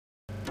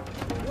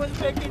was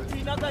making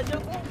dinner,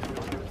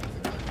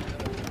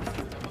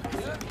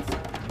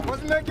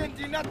 was making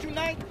dinner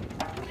tonight.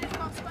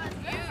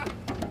 Yeah.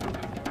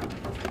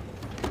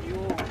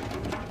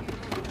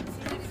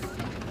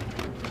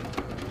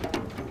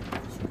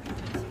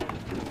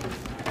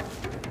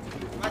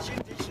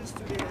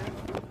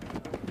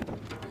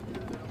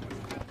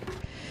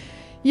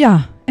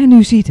 Ja, en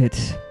u ziet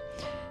het.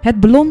 Het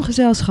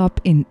ballongezelschap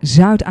in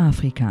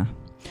Zuid-Afrika.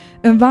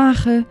 Een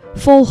wagen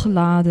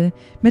volgeladen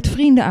met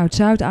vrienden uit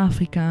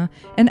Zuid-Afrika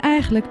en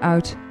eigenlijk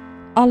uit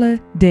alle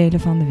delen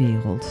van de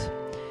wereld.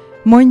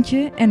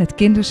 Montje en het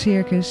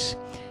kindercircus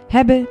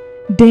hebben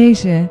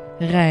deze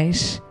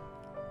reis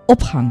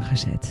op gang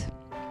gezet.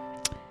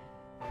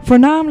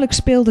 Voornamelijk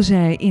speelden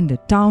zij in de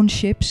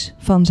townships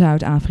van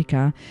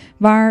Zuid-Afrika,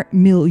 waar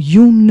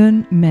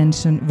miljoenen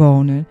mensen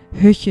wonen,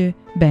 hutje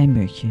bij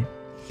mutje.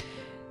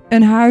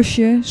 Een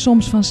huisje,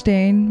 soms van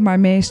steen, maar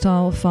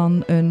meestal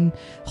van een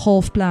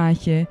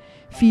golfplaatje,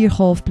 4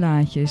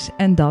 golfplaatjes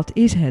en dat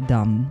is het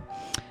dan.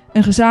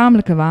 Een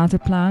gezamenlijke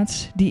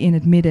waterplaats die in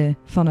het midden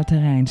van het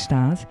terrein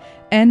staat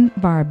en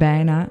waar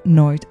bijna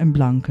nooit een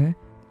blanke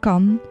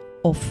kan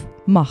of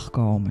mag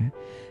komen.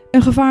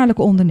 Een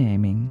gevaarlijke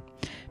onderneming.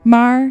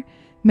 Maar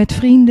met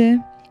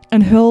vrienden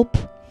en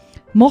hulp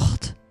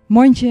mocht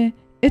Montje,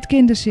 het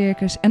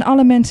kindercircus en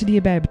alle mensen die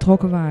erbij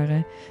betrokken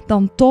waren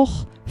dan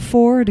toch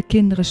voor de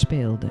kinderen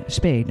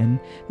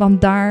spelen.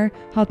 Want daar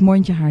had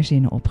Montje haar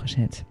zinnen op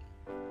gezet.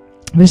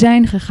 We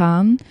zijn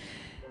gegaan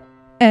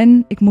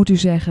en ik moet u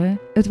zeggen,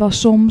 het was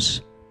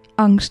soms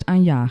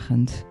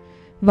angstaanjagend.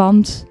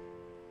 Want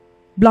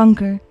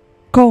blanken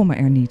komen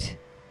er niet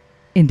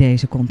in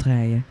deze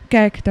kontrijen.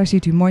 Kijk, daar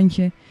ziet u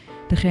Montje,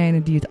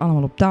 degene die het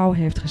allemaal op touw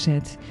heeft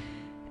gezet.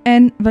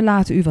 En we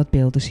laten u wat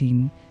beelden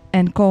zien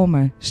en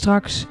komen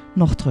straks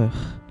nog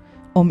terug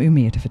om u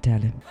meer te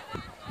vertellen.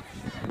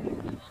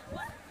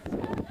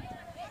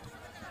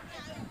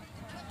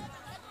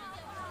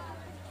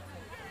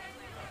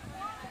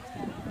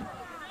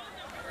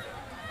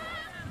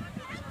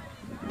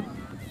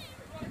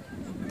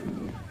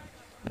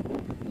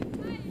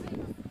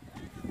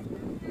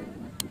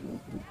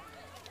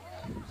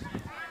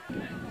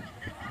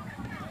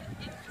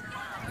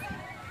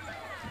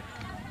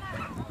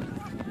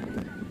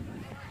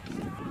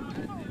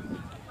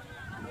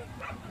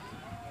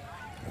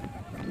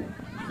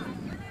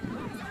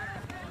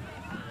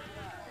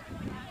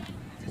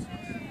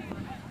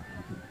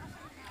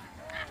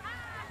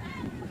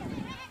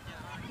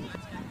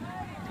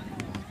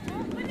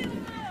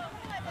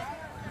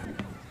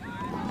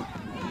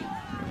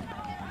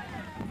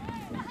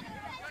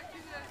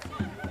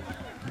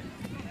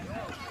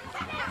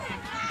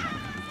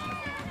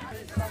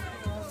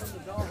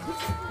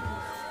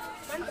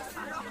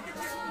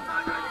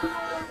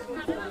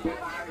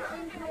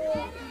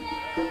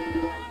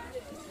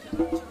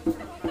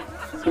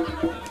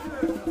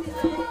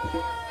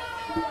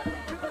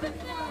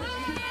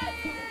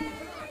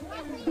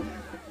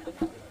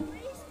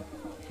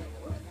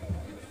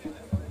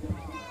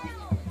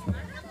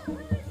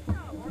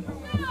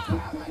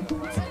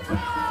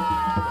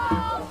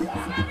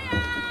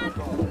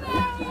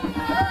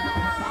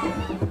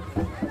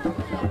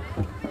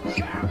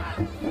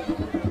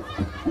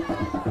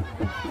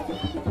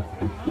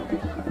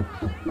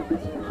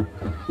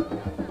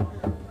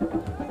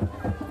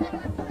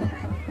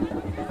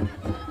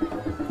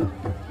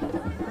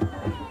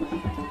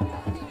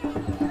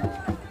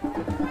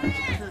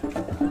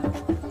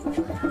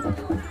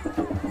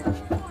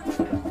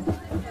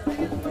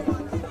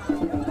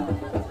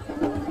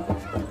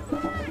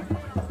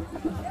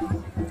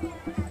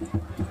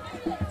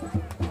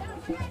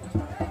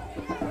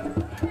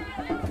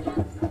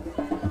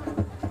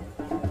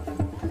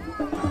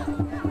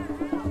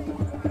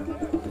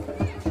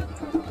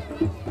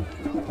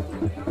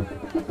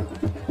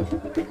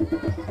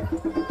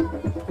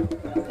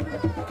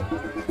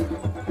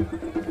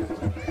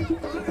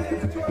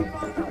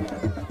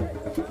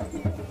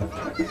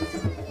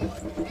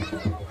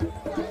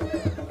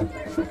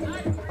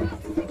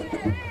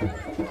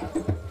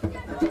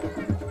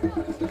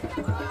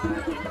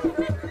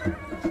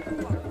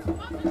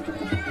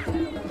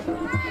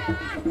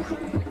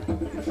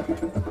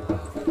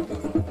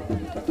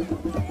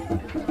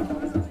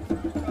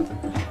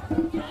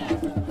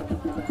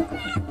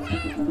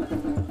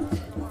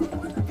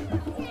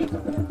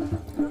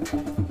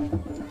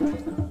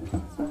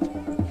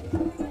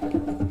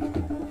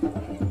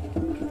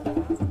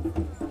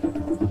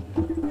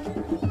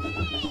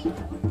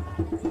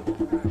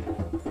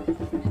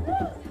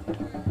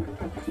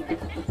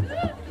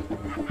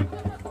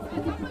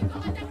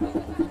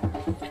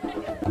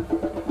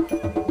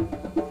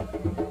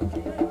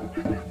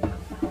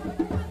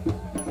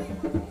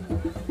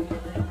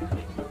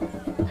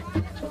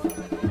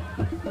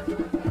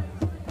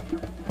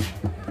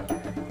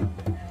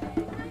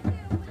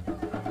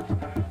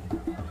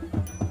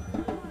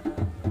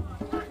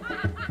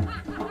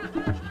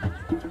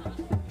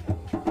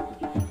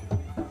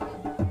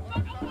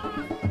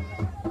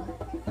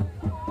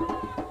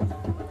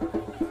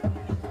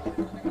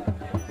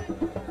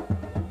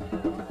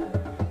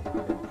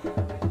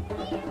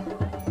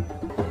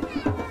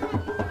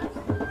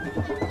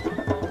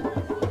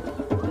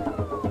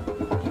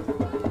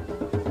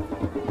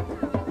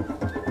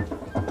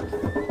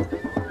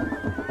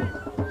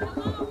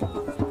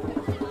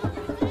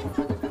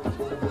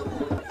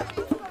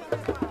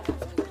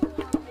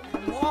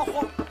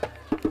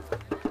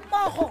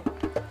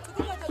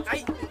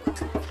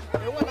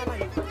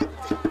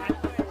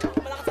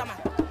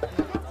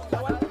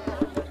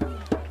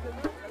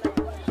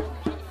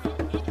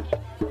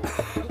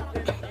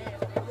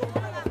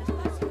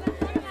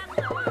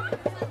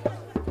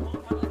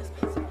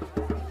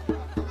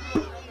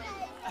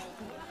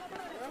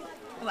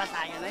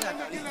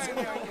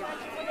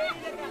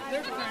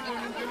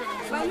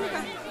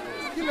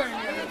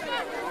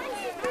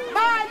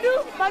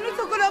 Manu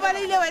tukula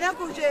balile wena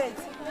kujet.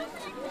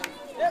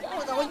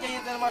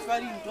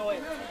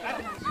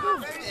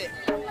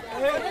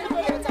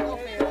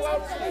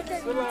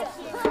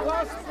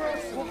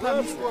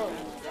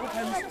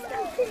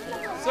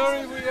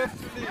 Sorry, we have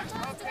to leave.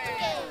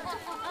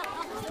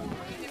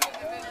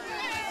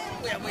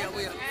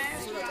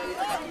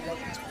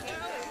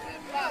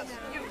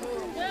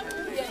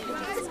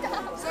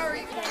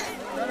 Sorry.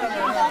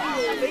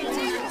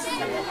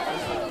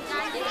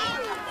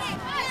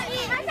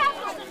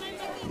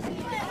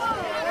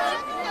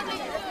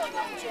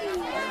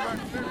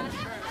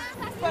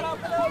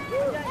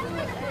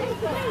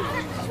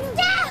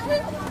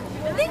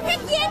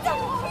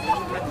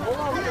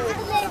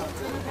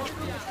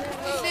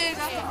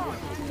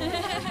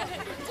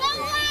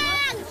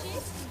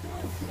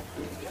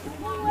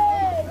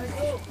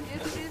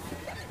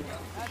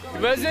 You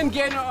mustn't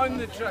get on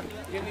the truck,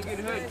 you're gonna get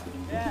hurt.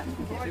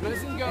 You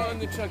mustn't go on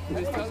the truck,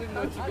 just tell him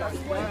not to go. I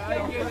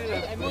get it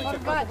up.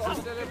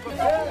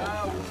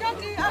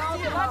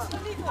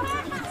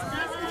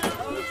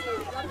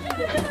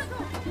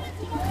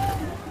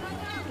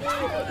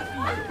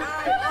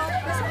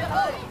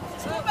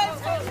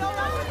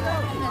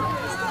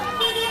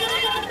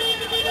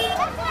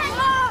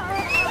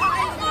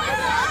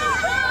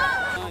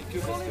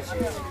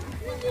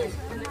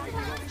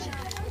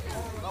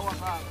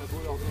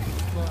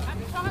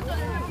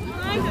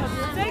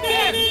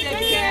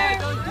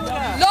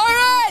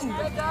 Lauren!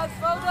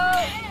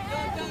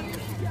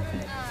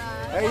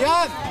 Hey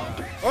Jan!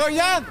 Oh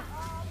Jan!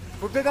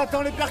 Faut peut-être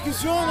attendre les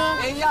percussions, non?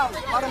 Hey Jan,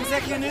 waarom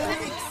zeg je nu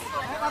niks?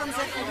 Waarom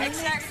zeg je nu niks?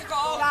 Ik zeg het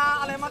al. Ja,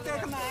 alleen maar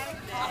tegen mij.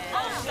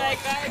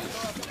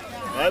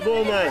 Hey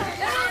bon man!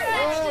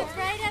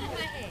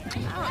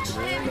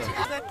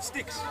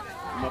 Sticks.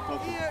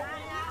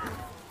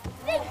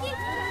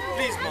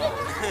 Please man!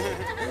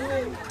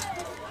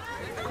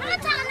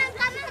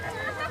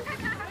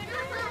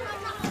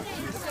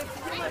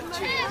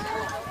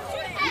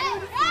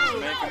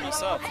 Making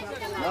us up.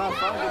 No,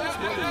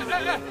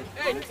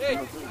 Hey!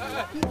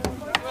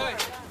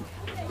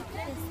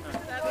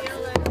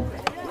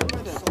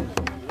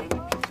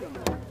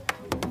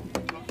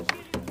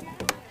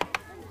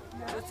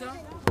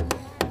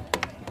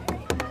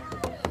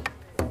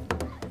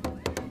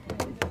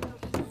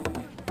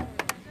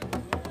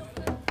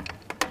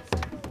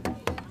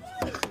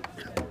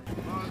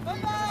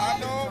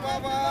 Hallo, bye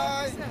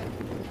bye!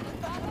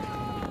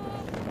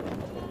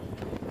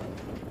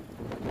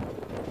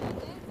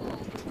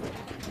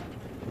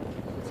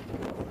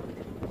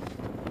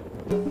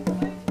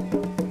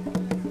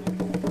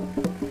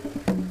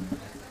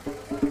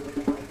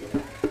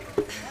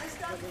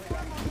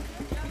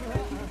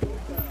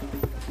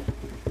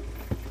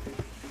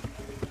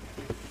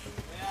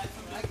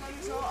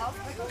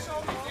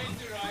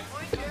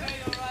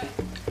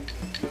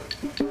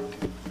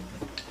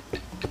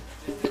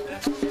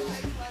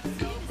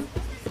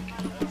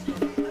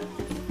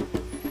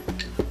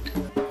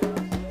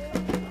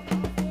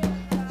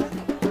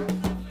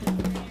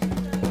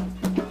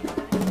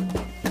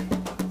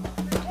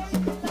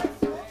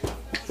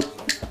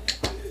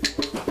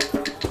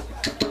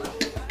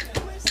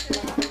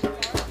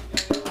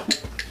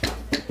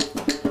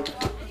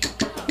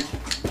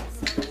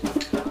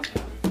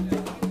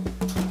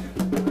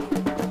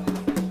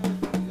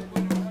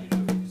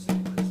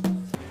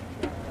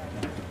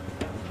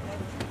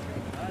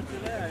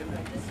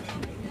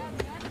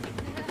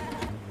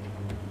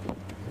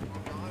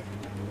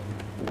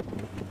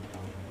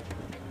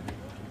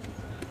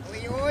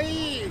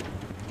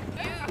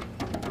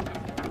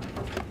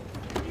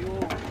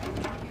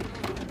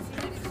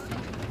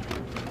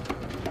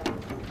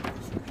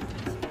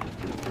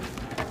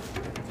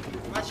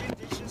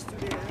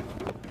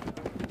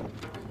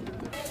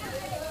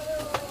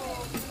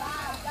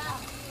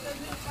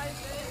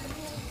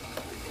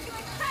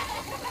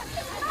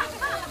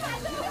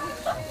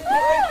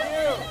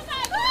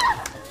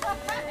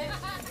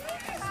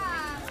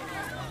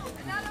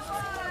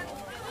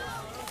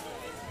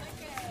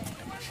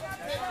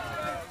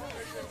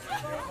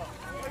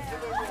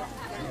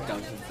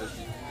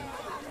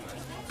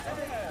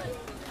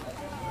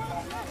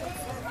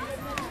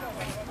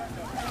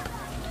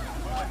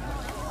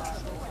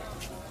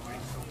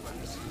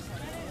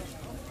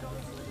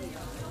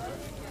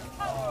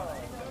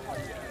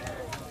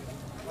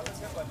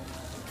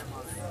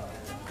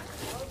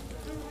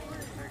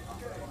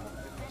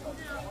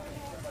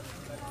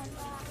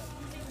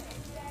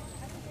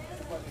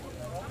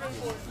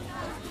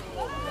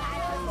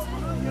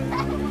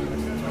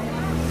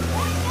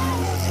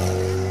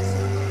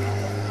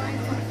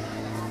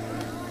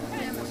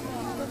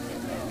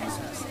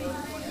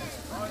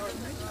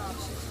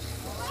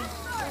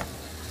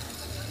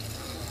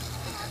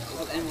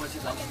 Inwoners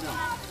in Amsterdam.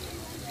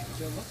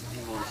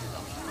 Inwoners in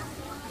Amsterdam.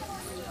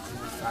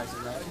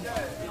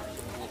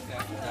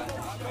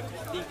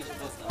 10 keer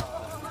zoveel.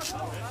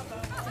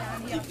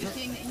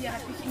 Hier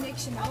heb je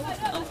niks in nodig.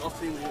 1,5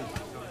 miljoen.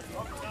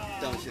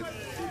 Township.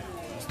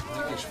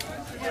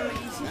 Ja, maar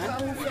je ziet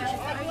wel hoeveel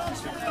uitjes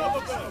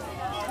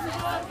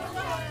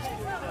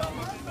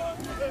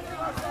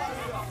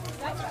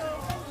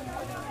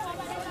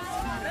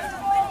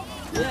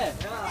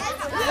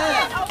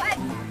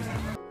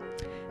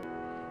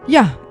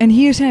Ja, en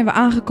hier zijn we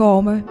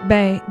aangekomen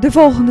bij de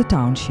volgende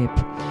township.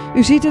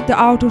 U ziet het, de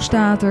auto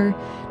staat er,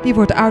 die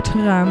wordt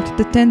uitgeruimd,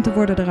 de tenten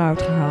worden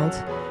eruit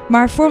gehaald.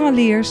 Maar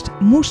vooraleerst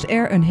moest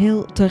er een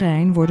heel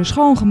terrein worden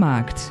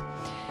schoongemaakt.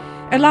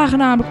 Er lagen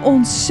namelijk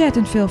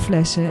ontzettend veel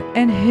flessen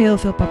en heel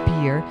veel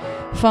papier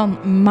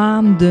van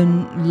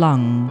maanden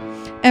lang.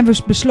 En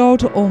we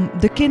besloten om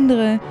de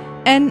kinderen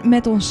en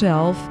met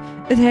onszelf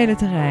het hele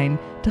terrein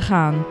te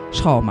gaan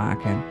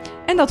schoonmaken.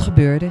 En dat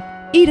gebeurde.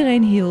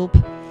 Iedereen hielp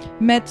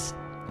met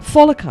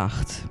volle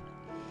kracht.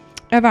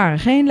 Er waren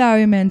geen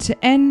luie mensen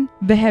en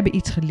we hebben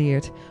iets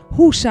geleerd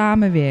hoe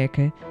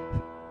samenwerken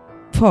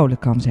vrolijk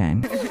kan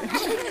zijn.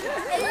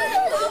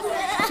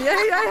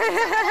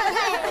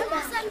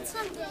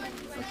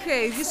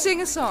 Okay, you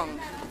sing a song.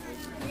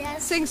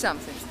 Yes. Sing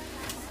something.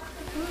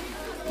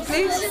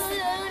 Please.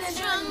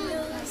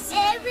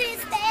 Every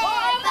step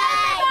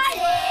by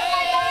day.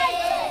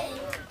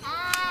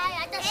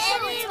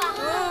 Every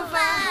move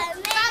I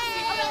make.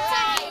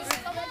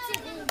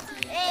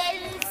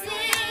 Every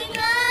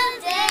single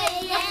day.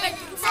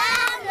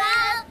 I'm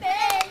not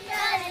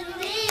better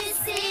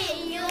missing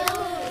you.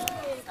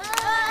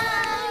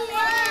 Oh,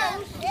 yeah.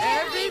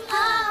 Every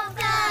of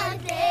the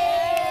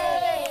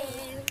day.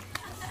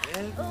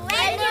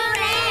 When you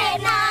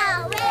ran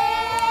away.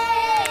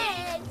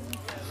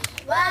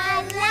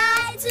 One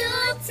life to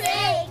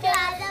take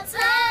on the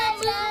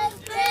time of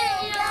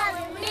pray I'm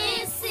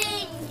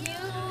missing you.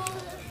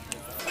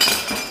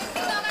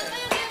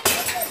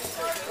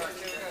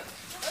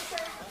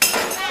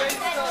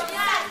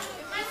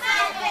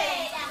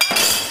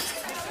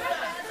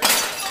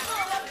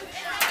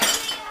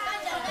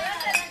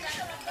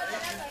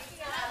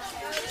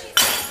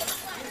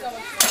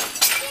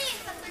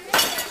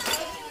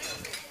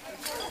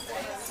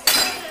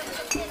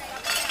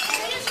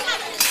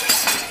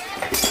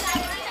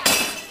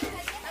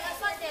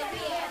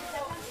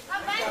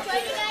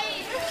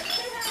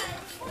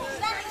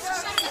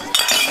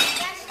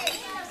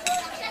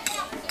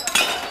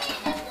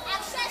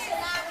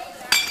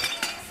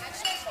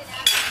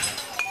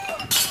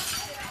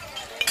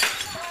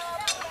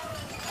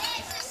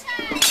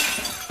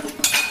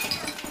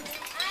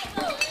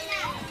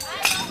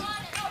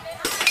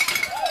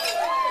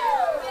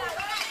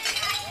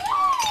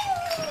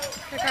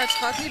 Kijk uit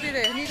schat, niet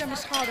bewegen, niet aan mijn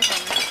schouder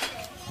hangen.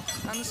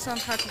 Anders dan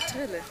gaat hij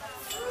trillen.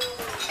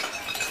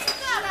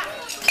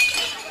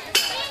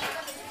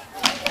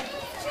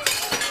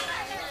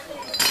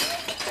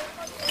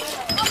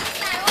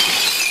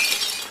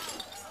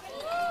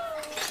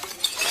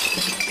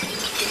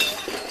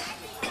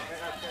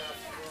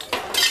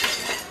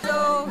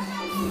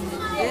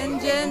 Jen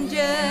jen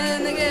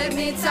jen, give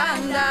me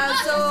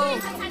sandazo.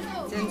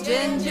 Jen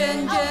jen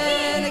jen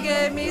jen,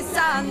 give me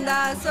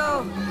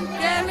sandazo.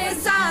 Give me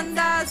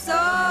sandazo,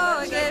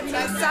 give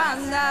me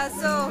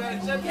sandazo.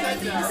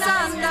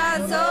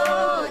 Sandazo,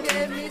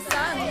 give me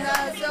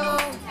sandazo.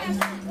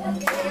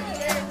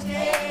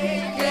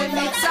 Give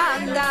me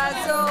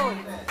sandazo.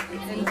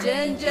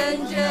 Jen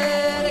jen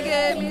jen,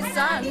 give me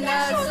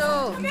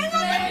sandazo.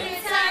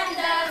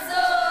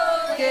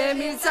 Give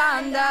me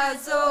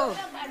sandazo.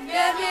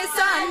 Give me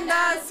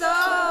sandazo,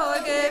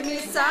 give me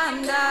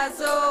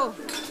sandazo.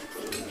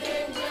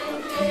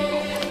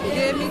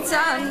 Give me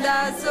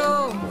sandazo.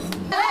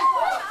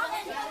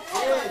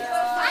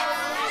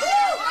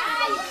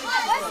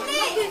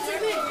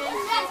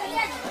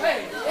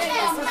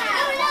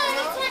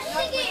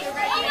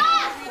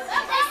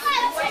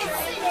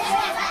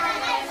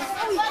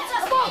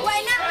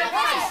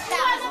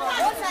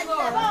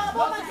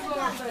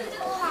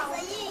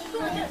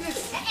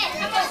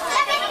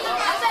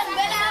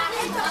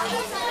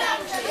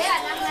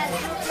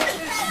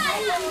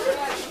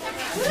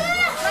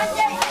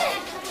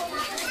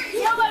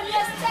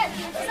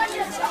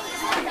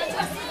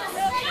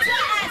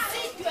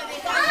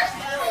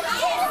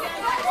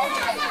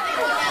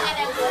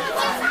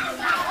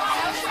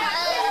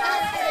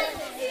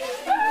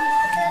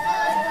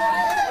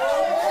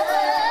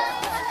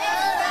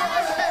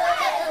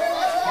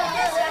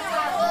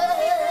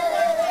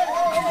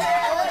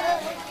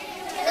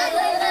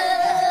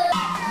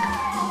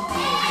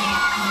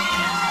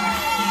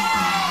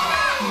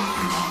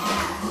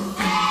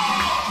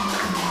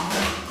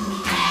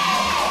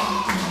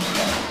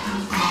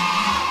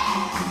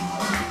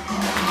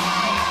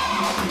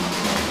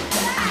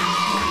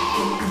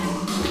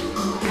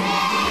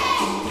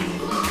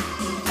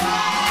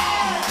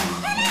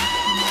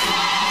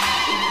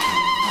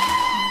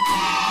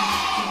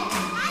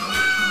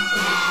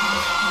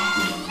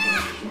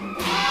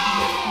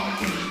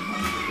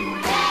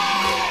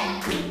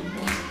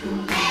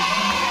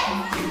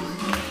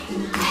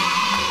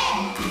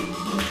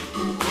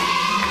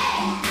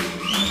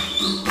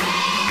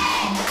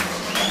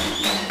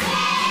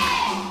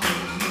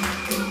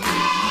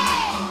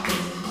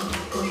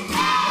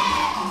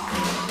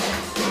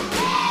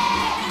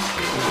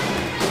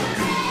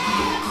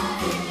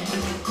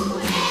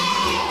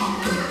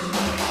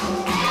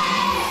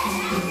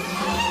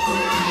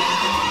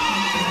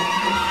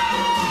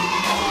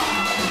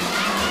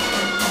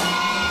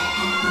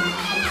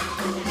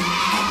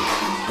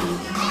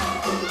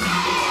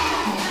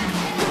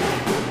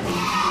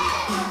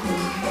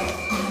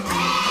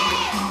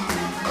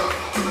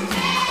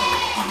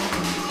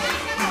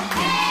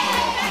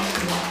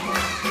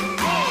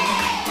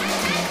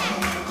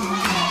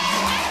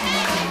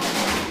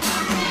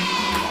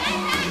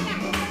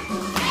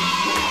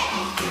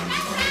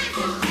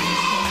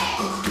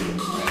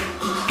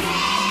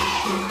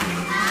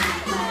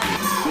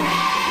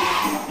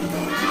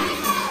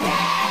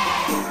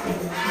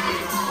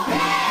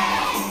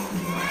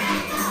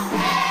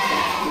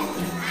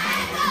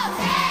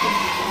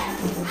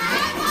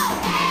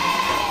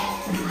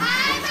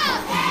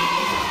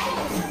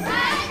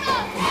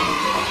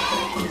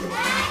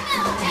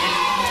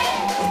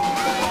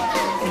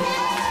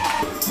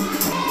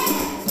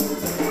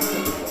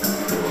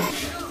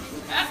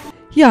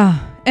 Ja,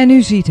 en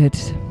u ziet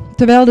het.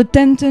 Terwijl de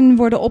tenten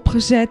worden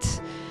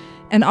opgezet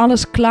en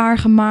alles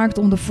klaargemaakt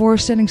om de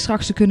voorstelling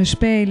straks te kunnen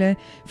spelen,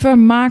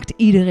 vermaakt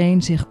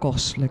iedereen zich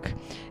kostelijk.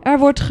 Er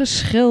wordt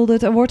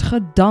geschilderd, er wordt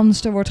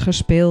gedanst, er wordt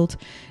gespeeld,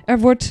 er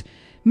wordt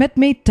met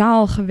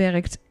metaal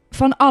gewerkt.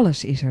 Van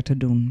alles is er te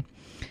doen.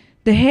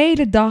 De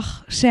hele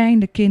dag zijn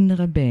de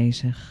kinderen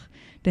bezig.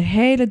 De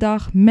hele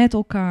dag met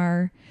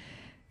elkaar,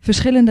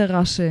 verschillende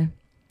rassen.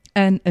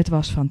 En het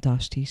was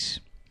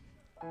fantastisch.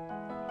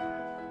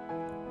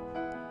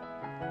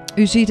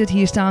 U ziet het,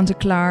 hier staan ze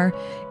klaar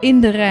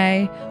in de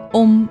rij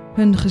om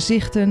hun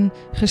gezichten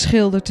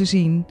geschilderd te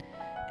zien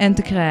en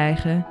te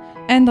krijgen.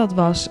 En dat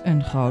was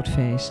een groot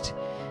feest.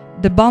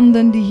 De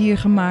banden die hier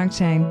gemaakt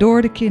zijn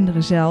door de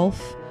kinderen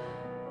zelf,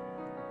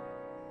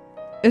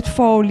 het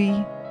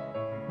folie,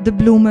 de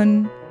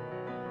bloemen,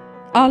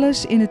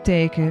 alles in het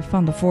teken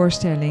van de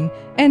voorstelling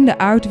en de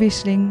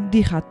uitwisseling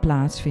die gaat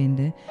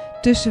plaatsvinden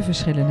tussen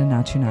verschillende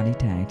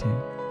nationaliteiten.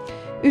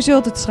 U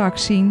zult het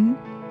straks zien.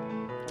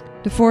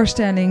 De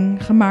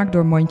voorstelling gemaakt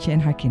door Montje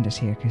en haar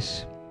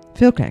kindercircus.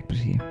 Veel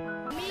kijkplezier.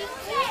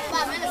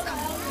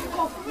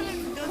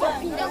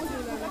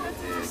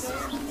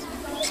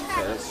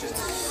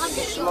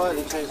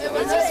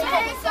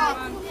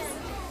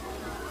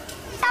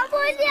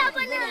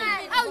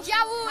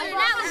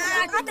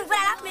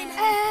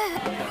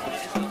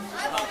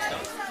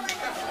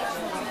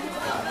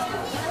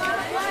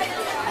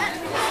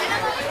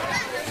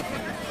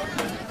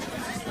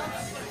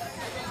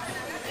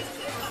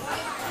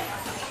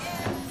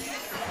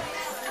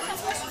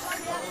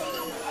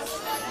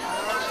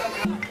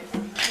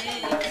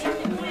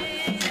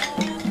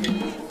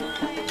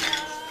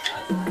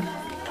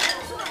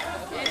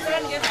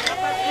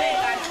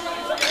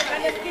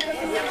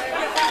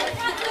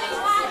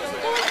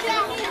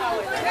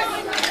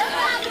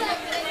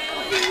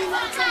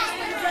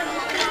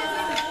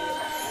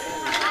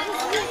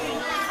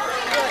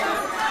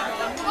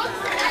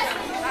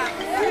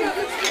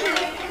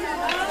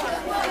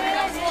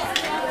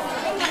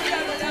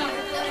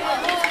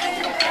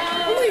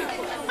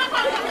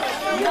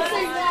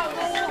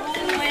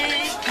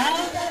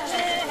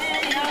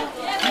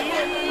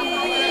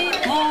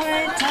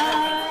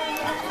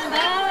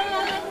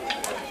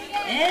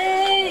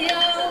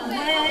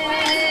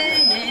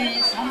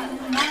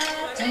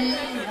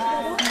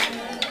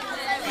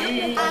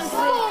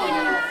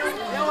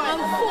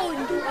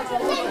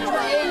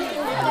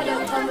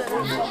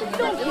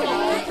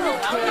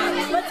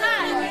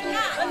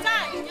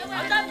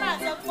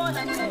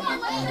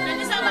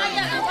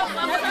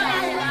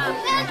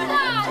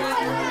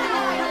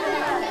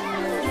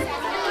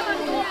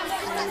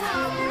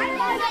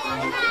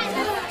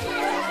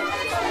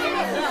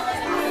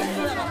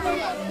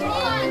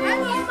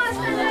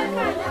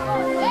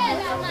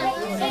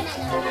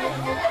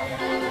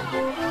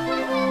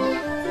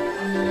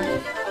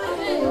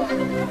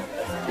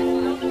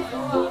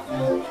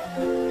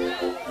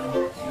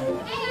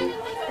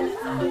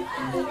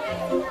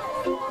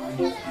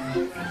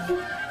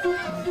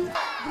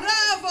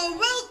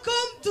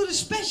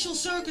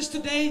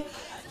 Today,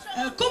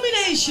 a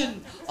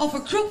combination of a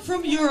group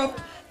from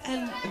Europe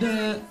and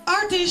the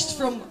artist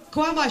from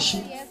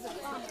KwaMashu.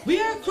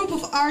 We are a group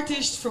of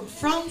artists from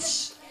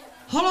France,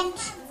 Holland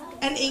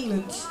and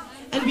England,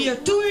 and we are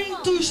touring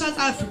to South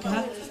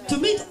Africa to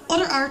meet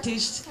other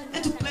artists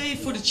and to play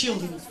for the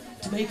children,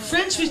 to make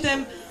friends with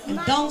them and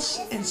dance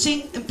and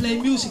sing and play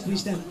music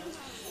with them.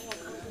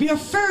 We are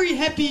very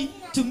happy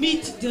to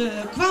meet the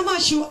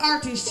KwaMashu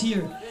artists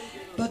here,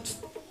 but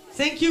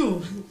thank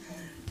you.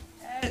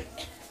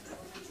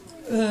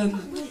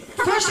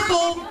 First of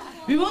all,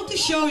 we want to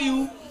show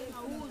you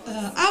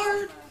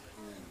our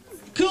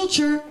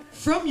culture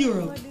from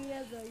Europe.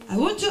 I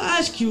want to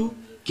ask you,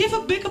 give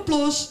a big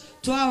applause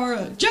to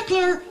our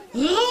juggler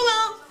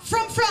Romain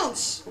from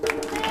France.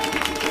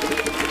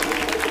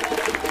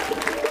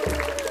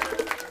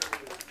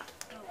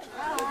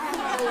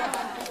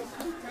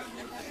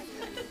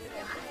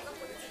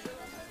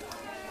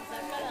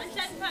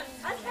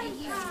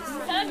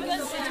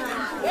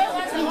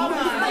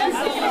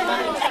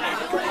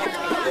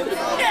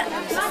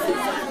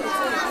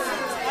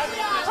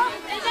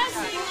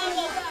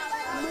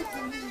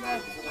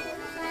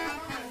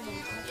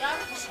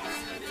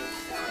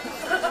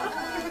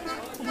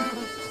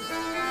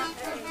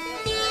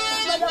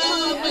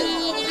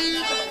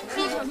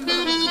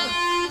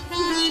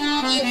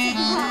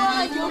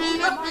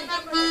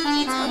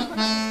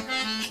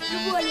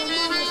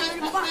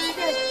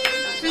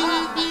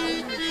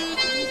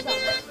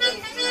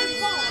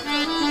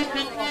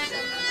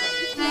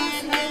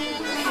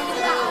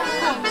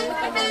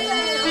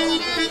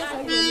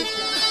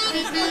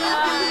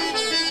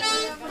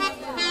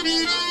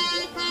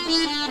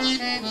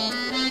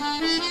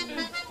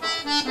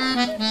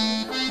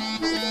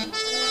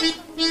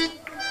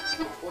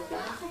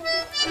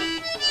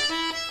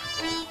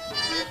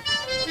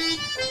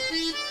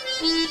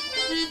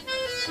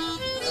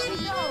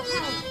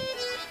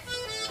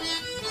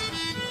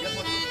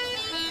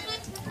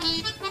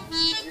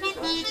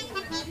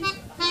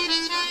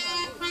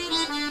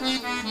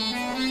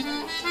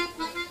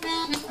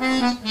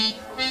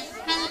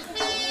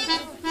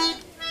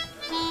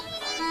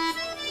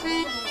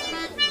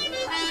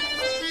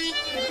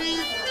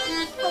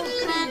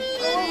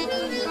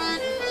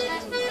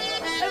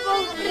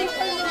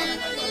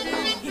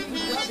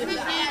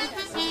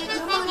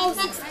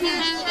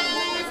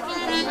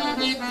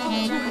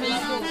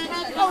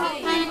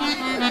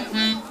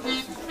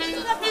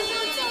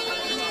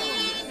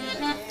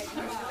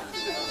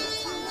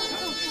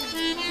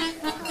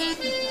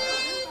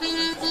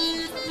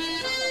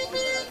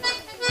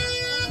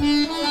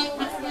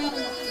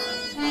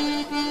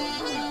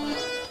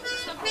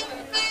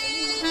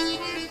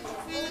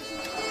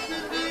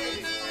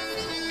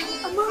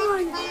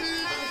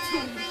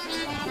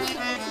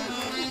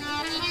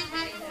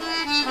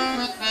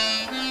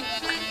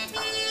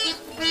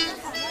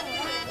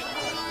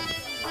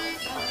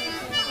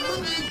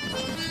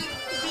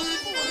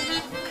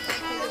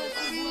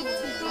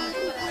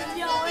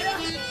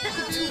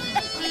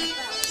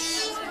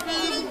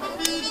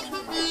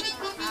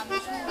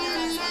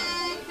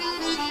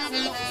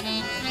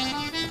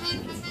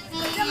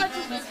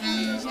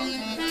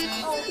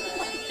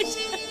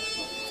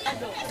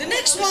 The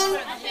next one,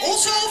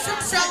 also from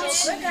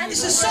France,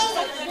 is a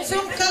song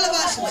from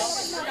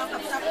Calabasas.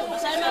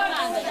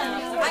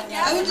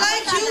 I would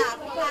like you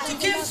to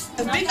give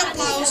a big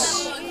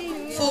applause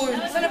for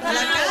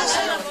La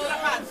Casa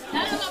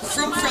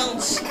from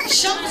France.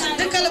 Chante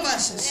de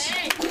Calabasas.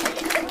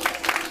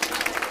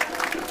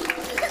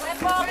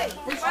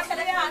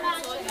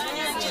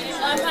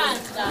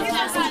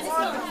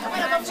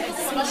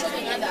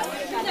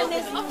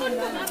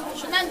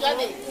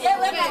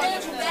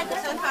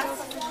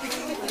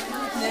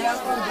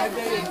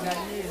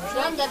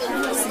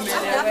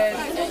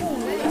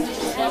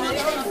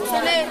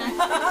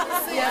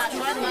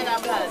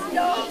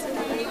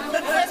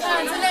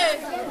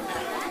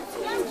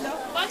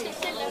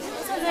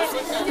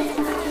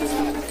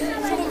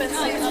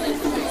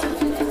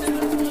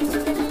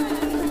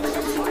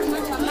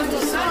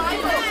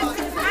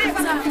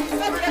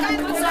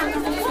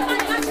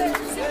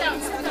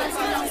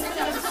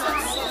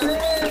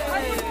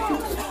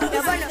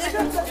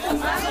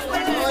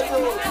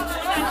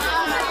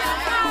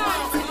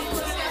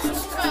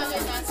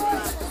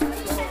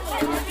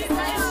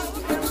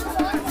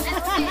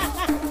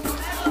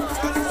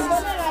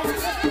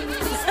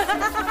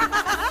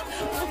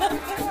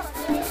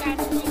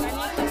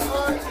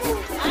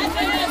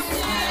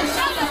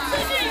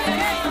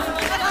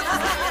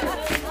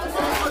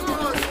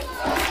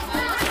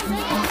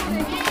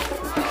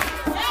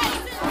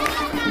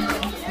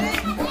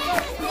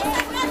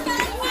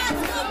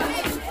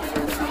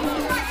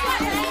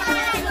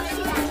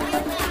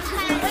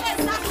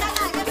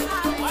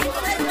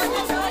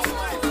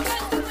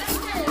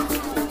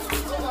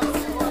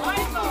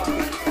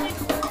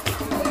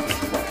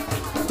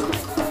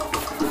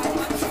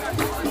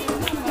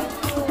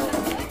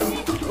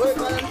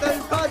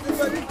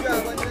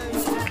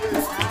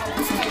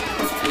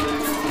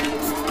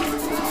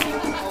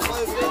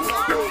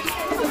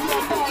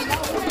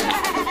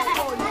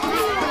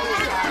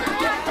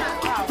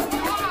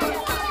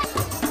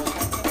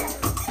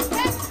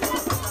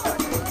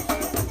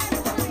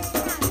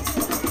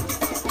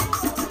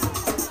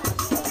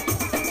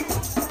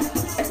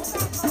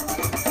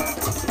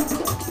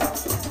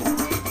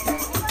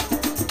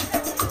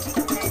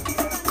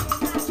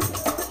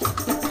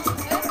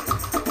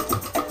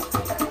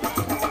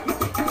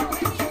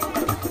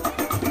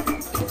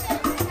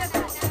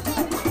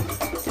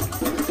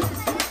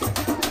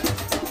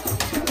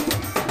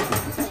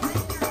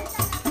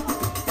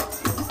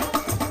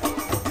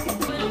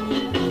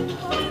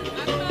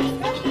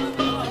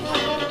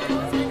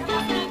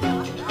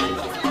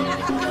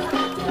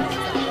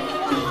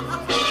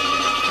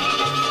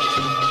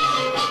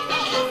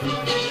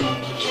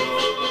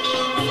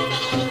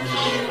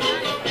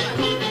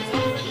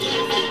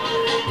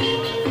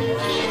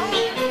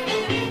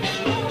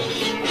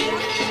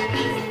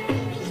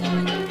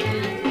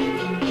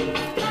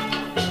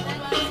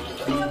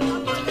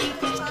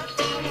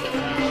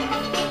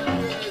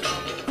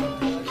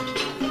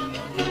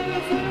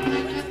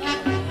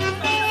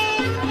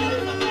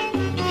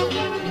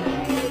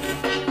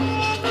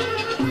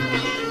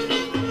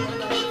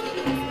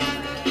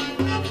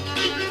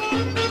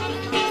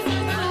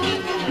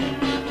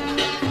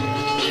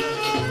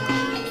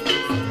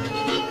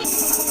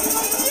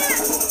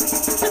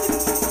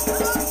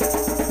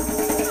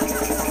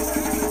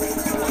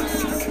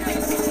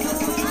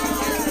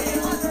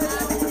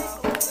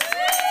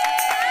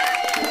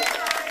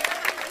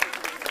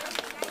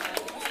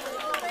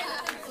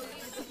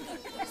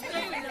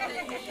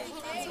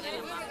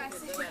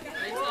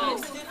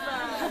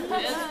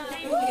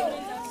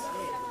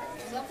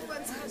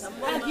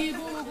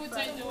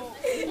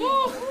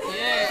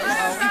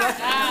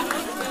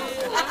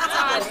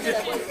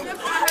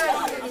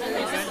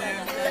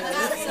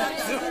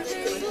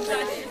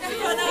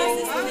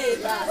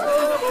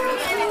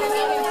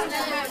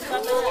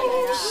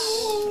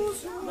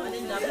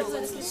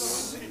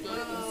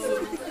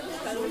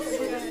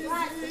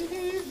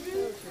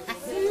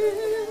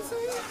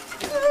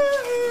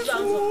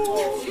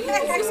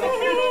 Good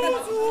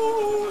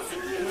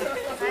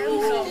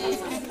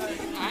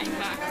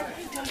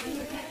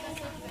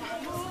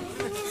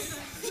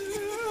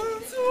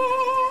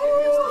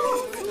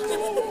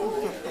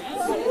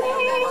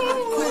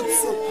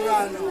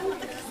soprano.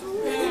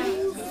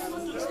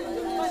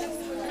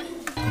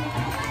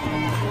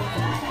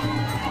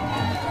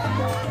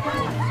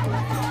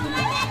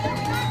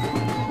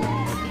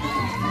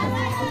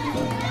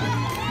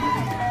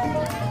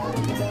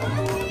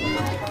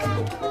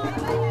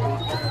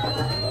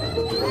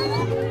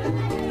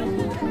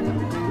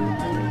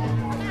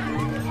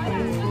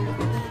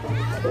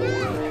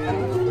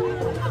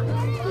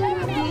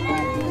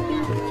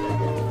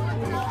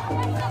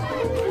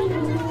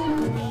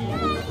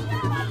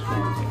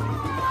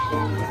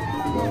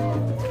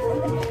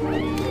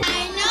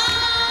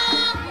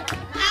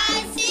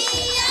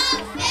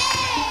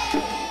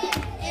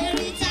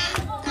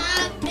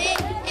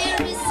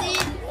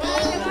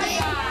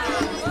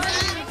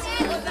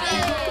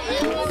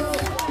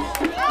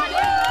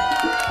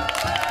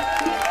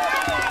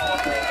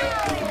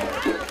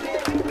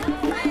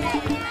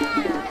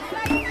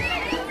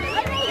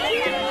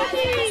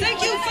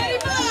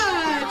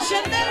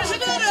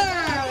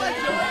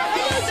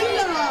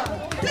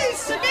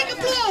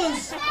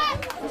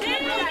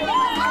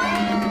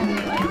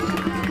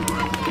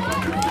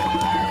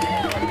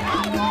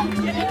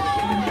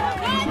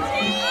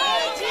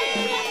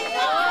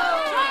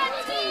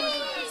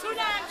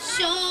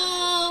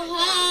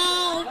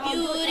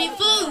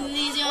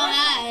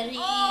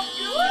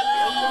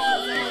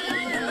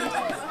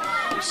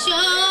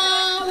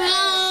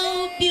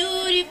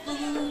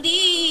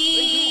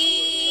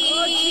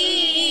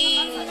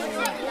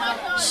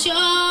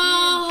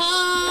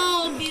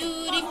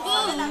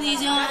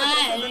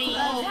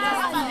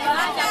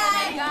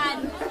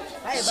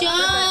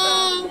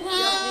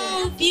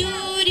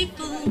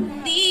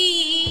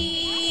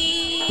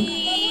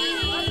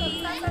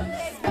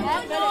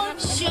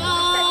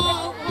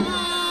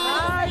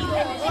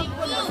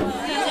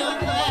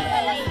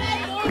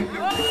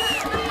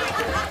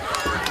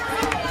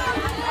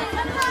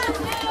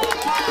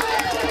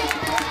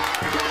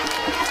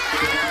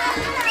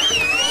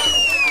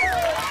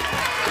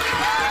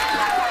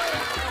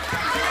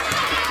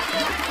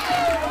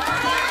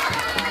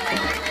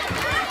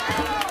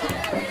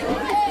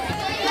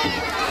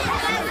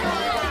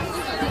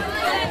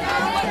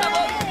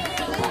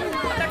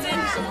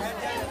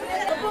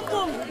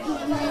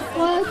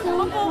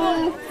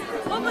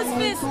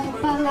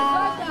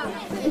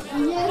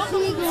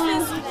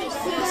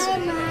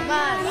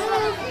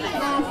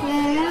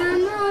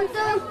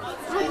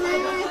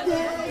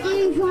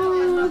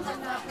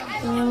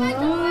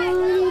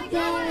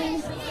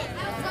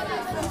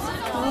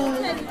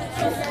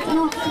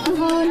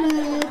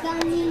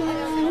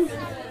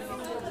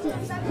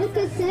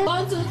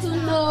 Wanted to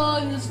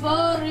know it's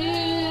for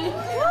real.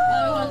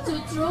 I want to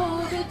throw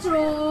the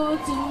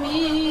truth to me,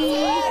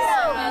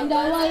 and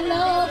our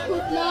love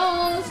could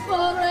last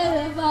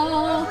forever.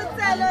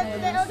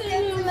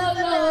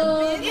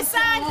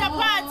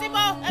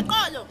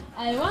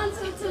 I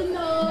wanted to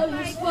know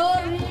it's for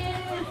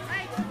real.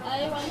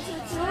 I want to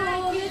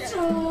throw the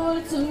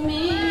truth to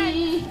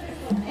me,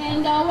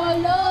 and our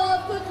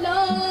love could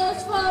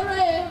last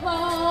forever.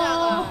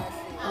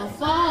 I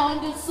found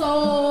it so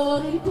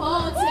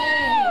important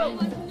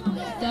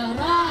that I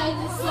write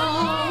a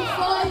song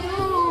for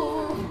you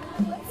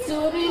to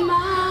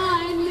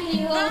remind me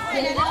of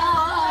the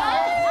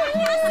love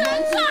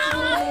that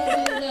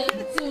you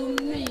gave to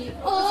me.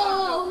 Oh,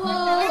 I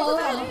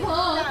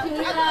hope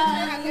you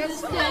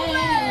understand.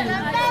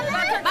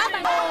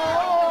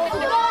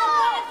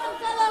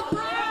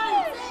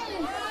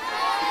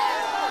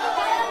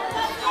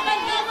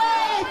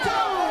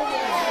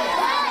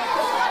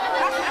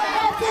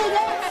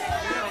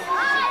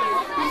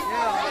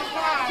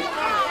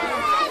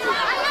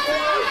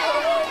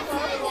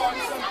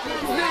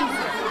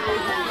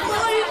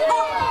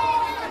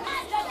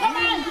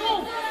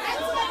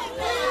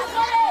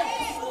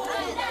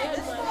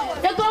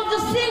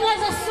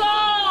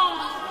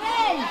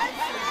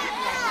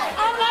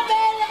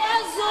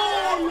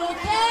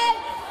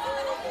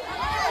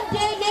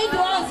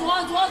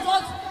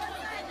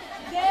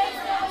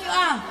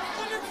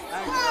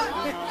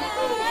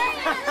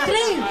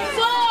 Three,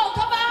 four,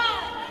 come on!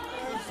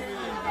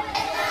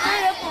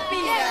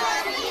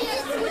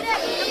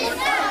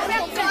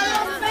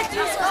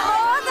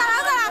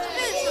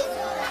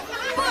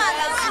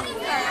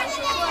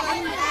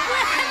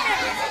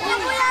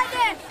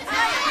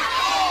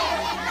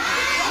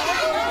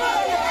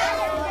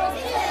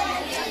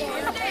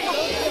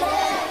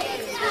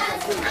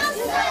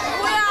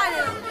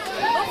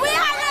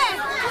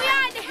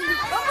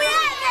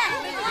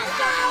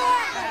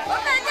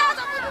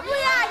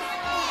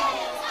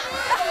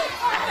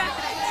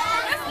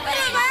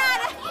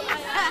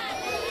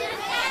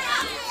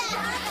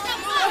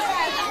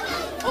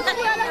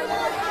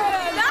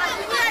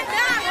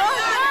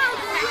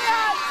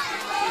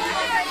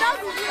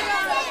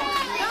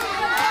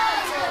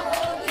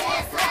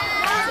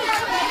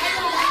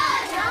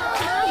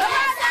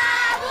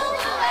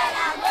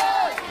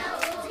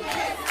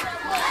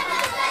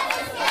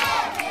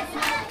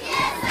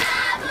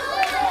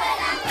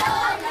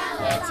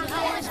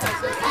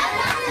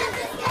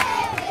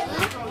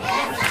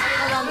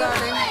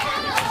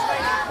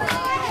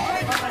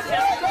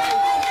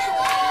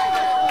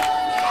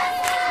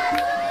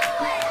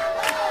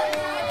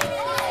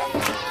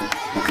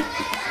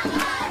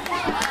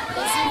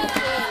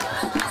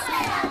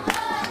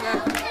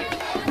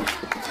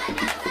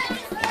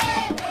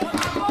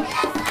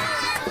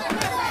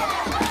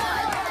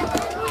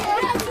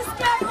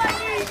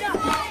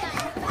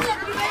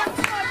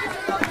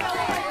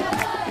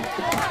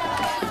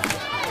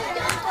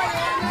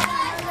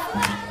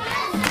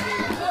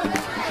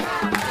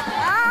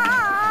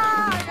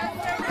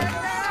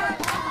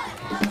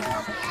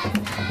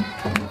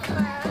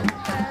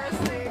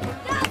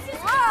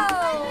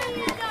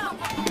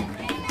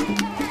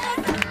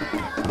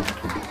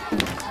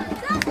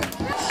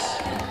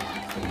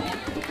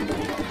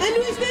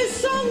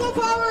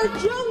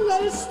 third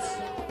youngest.